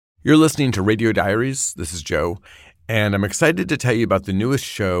You're listening to Radio Diaries. This is Joe, and I'm excited to tell you about the newest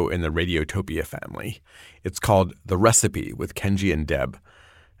show in the Radiotopia family. It's called The Recipe with Kenji and Deb.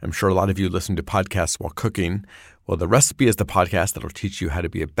 I'm sure a lot of you listen to podcasts while cooking. Well, The Recipe is the podcast that'll teach you how to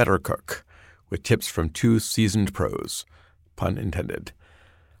be a better cook with tips from two seasoned pros, pun intended.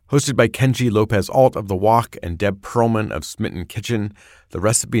 Hosted by Kenji Lopez-Alt of The Walk and Deb Perlman of Smitten Kitchen, The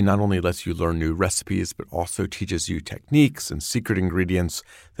Recipe not only lets you learn new recipes, but also teaches you techniques and secret ingredients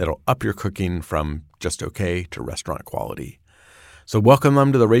that'll up your cooking from just okay to restaurant quality. So welcome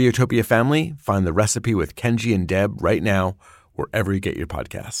them to the Radiotopia family. Find The Recipe with Kenji and Deb right now, wherever you get your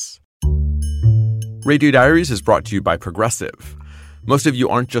podcasts. Radio Diaries is brought to you by Progressive. Most of you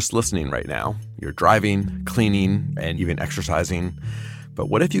aren't just listening right now. You're driving, cleaning, and even exercising. But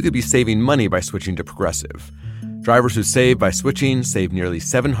what if you could be saving money by switching to Progressive? Drivers who save by switching save nearly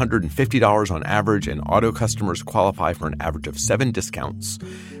 $750 on average, and auto customers qualify for an average of 7 discounts.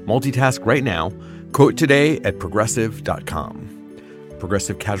 Multitask right now. Quote today at Progressive.com.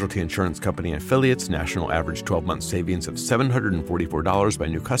 Progressive Casualty Insurance Company and affiliates. National average 12-month savings of $744 by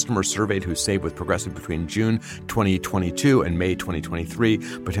new customers surveyed who saved with Progressive between June 2022 and May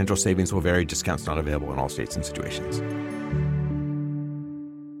 2023. Potential savings will vary. Discounts not available in all states and situations.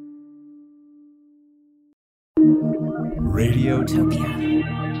 Radiotopia.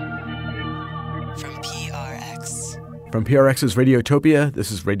 From PRX. From PRX's Radiotopia,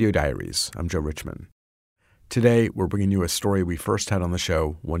 this is Radio Diaries. I'm Joe Richman. Today, we're bringing you a story we first had on the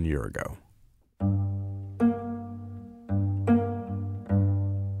show 1 year ago.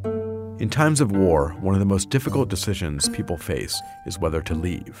 In times of war, one of the most difficult decisions people face is whether to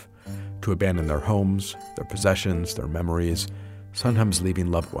leave, to abandon their homes, their possessions, their memories, sometimes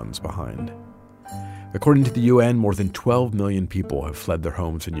leaving loved ones behind. According to the UN, more than 12 million people have fled their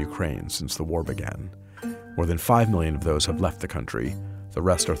homes in Ukraine since the war began. More than 5 million of those have left the country. The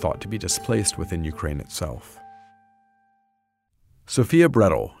rest are thought to be displaced within Ukraine itself. Sophia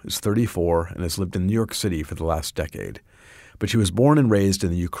Brettel is 34 and has lived in New York City for the last decade, but she was born and raised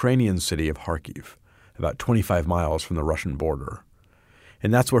in the Ukrainian city of Kharkiv, about 25 miles from the Russian border.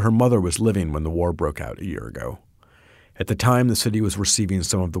 And that's where her mother was living when the war broke out a year ago. At the time, the city was receiving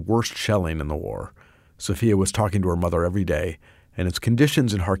some of the worst shelling in the war. Sophia was talking to her mother every day, and as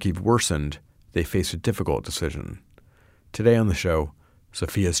conditions in Kharkiv worsened, they faced a difficult decision. Today on the show,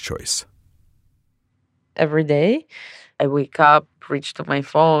 Sophia's choice. Every day, I wake up, reach to my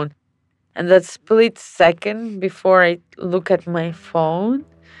phone, and that split second before I look at my phone,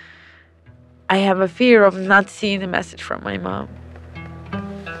 I have a fear of not seeing a message from my mom.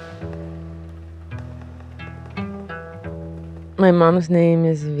 My mom's name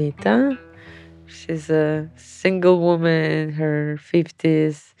is Vita. She's a single woman in her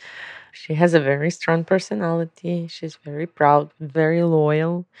 50s. She has a very strong personality. She's very proud, very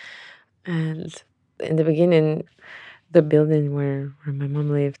loyal. And in the beginning, the building where my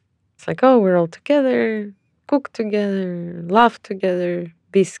mom lived, it's like, oh, we're all together, cook together, laugh together,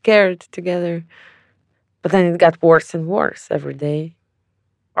 be scared together. But then it got worse and worse every day.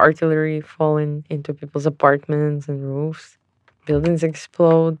 Artillery falling into people's apartments and roofs. Buildings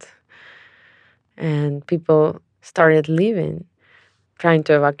explode. And people started leaving, trying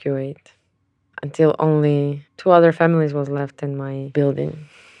to evacuate, until only 2 other families was left in my building.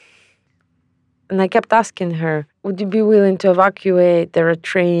 And I kept asking her, would you be willing to evacuate? There are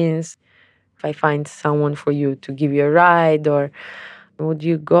trains. If I find someone for you to give you a ride, or would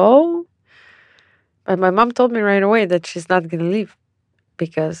you go? But my mom told me right away that she's not going to leave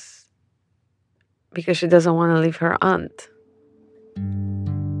because she doesn't want to leave her aunt.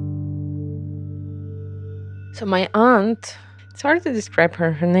 So my aunt, it's hard to describe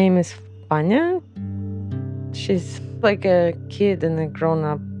her. Her name is Vanya. She's like a kid in a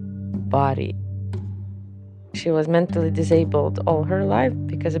grown-up body. She was mentally disabled all her life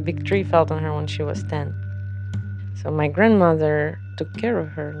because a big tree fell on her when she was 10. So my grandmother took care of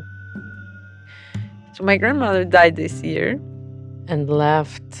her. So my grandmother died this year and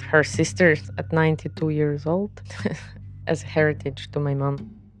left her sisters at 92 years old as heritage to my mom.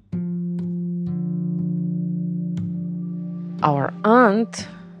 Our aunt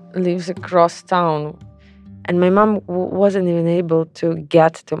lives across town, and my mom wasn't even able to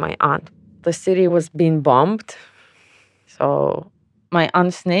get to my aunt. The city was being bombed. So my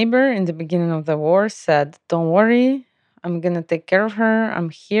aunt's neighbor in the beginning of the war said, don't worry, I'm going to take care of her. I'm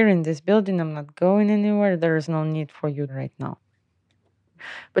here in this building. I'm not going anywhere. There is no need for you right now.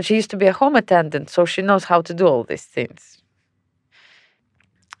 But she used to be a home attendant, so she knows how to do all these things.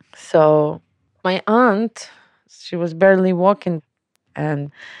 So my aunt, she was barely walking,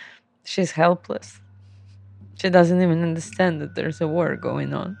 and she's helpless. She doesn't even understand that there's a war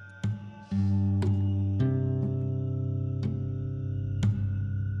going on.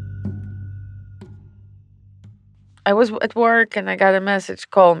 I was at work and I got a message,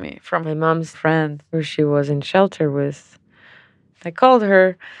 call me, from my mom's friend who she was in shelter with. I called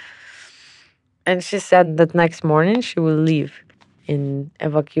her and she said that next morning she will leave in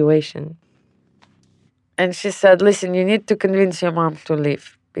evacuation. And she said, listen, you need to convince your mom to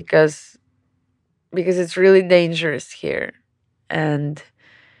leave because it's really dangerous here. And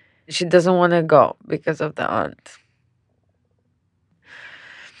she doesn't want to go because of the aunt.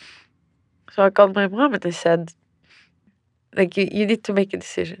 So I called my mom and I said, like, you need to make a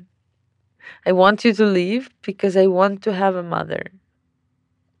decision. I want you to leave because I want to have a mother.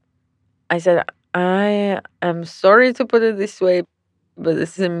 I said, I am sorry to put it this way, but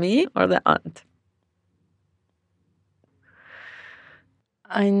this is me or the aunt.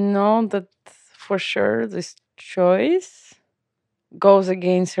 I know that for sure this choice goes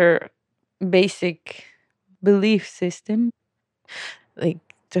against her basic belief system, like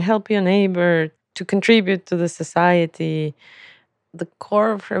to help your neighbor, to contribute to the society. The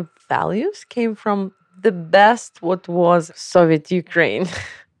core of her values came from the best what was Soviet Ukraine.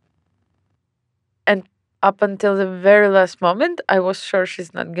 And up until the very last moment, I was sure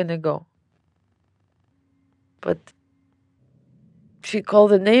she's not gonna go. But she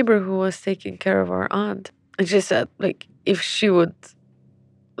called the neighbor who was taking care of our aunt, and she said, like, if she would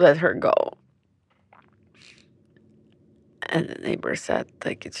let her go. And the neighbor said,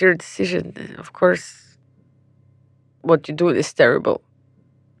 like, it's your decision. And of course, what you do is terrible.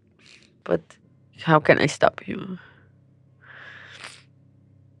 But how can I stop you?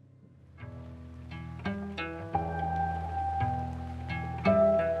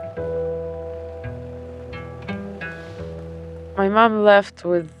 My mom left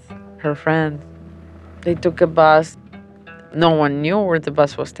with her friend. They took a bus. No one knew where the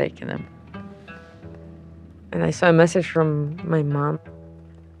bus was taking them. And I saw a message from my mom.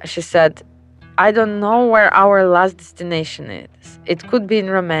 She said, I don't know where our last destination is. It could be in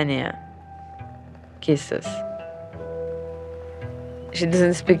Romania. Kisses. She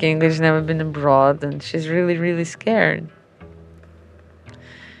doesn't speak English, never been abroad, and she's really, really scared.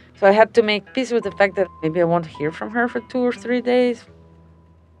 So I had to make peace with the fact that maybe I won't hear from her for 2 or 3 days.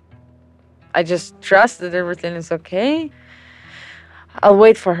 I just trust that everything is okay. I'll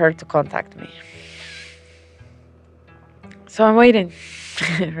wait for her to contact me. So I'm waiting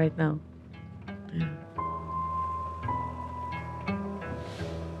right now. Yeah.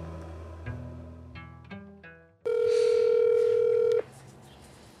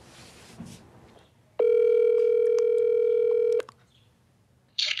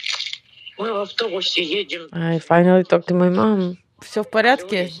 I finally talked to my mom. Все в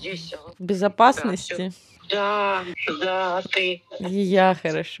порядке? В безопасности? Да, ты. И я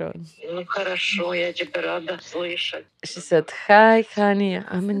хорошо. Хорошо, я тебя рада слышать. She said, hi, honey,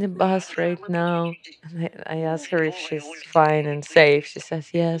 I'm in the bus right now. And I asked her if she's fine and safe. She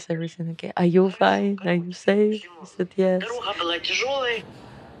says, yes, everything okay. Are you fine? Are you safe? I said, yes. Дорога была тяжелой,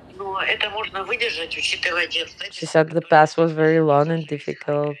 но это можно выдержать, учитывая детство. She said the path was very long and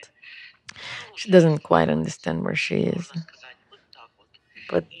difficult. She doesn't quite understand where she is.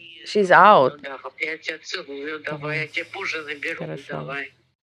 But she's out. Я тебя целую, давай, я тебе позже наберу, давай.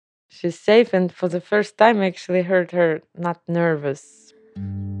 She's safe, and for the first time I actually heard her not nervous.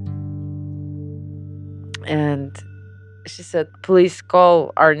 And she said, please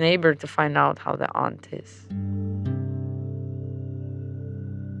call our neighbor to find out how the aunt is.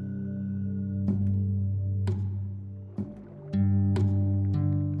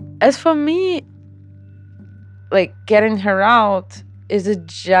 As for me, like, getting her out is a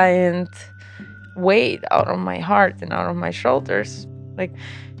giant weight out of my heart and out of my shoulders. Like,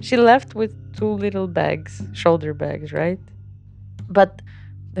 she left with 2 little bags, shoulder bags, right? But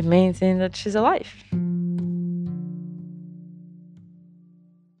the main thing that she's alive.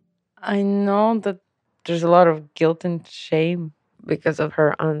 I know that there's a lot of guilt and shame because of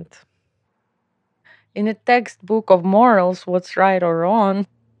her aunt. In a textbook of morals, what's right or wrong,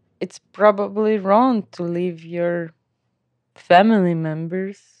 it's probably wrong to leave your family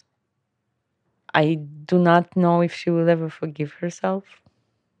members. I do not know if she will ever forgive herself.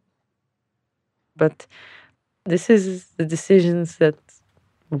 But this is the decisions that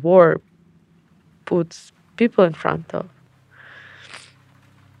war puts people in front of.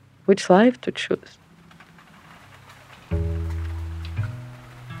 Which life to choose?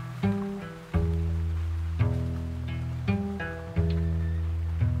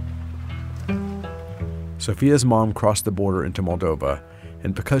 Sofia's mom crossed the border into Moldova,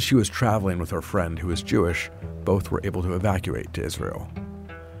 and because she was traveling with her friend who is Jewish, both were able to evacuate to Israel.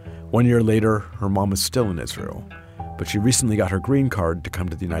 1 year later, her mom is still in Israel, but she recently got her green card to come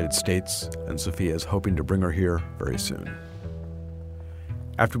to the United States, and Sofia is hoping to bring her here very soon.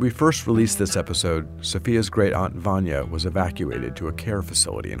 After we first released this episode, Sofia's great-aunt Vanya was evacuated to a care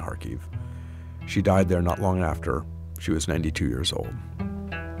facility in Kharkiv. She died there not long after. She was 92 years old.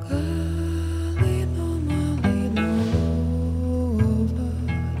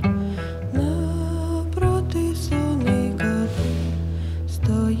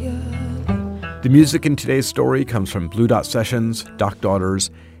 The music in today's story comes from Blue Dot Sessions, Doc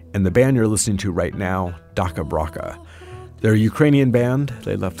Daughters, and the band you're listening to right now, Daka Braka. They're a Ukrainian band.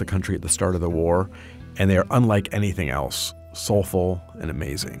 They left the country at the start of the war, and they are unlike anything else, soulful and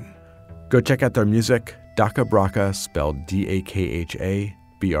amazing. Go check out their music, Daka Braka, spelled D-A-K-H-A-B-R-A-K-H-A.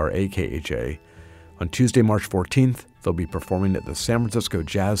 On Tuesday, March 14th, they'll be performing at the San Francisco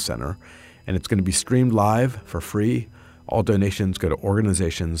Jazz Center, and it's going to be streamed live for free. All donations go to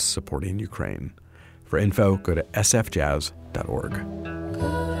organizations supporting Ukraine. For info, go to sfjazz.org.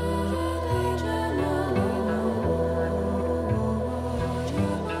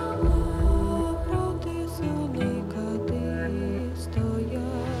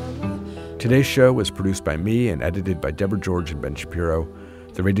 Today's show was produced by me and edited by Deborah George and Ben Shapiro.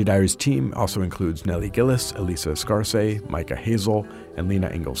 The Radio Diaries team also includes Nellie Gillis, Elisa Escarce, Micah Hazel, and Lena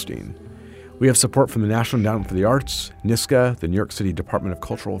Engelstein. We have support from the National Endowment for the Arts, NYSCA, the New York City Department of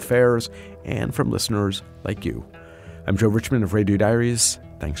Cultural Affairs, and from listeners like you. I'm Joe Richmond of Radio Diaries.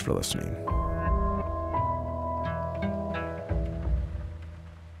 Thanks for listening.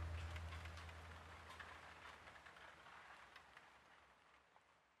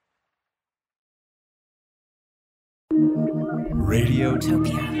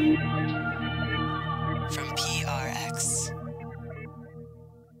 Radiotopia from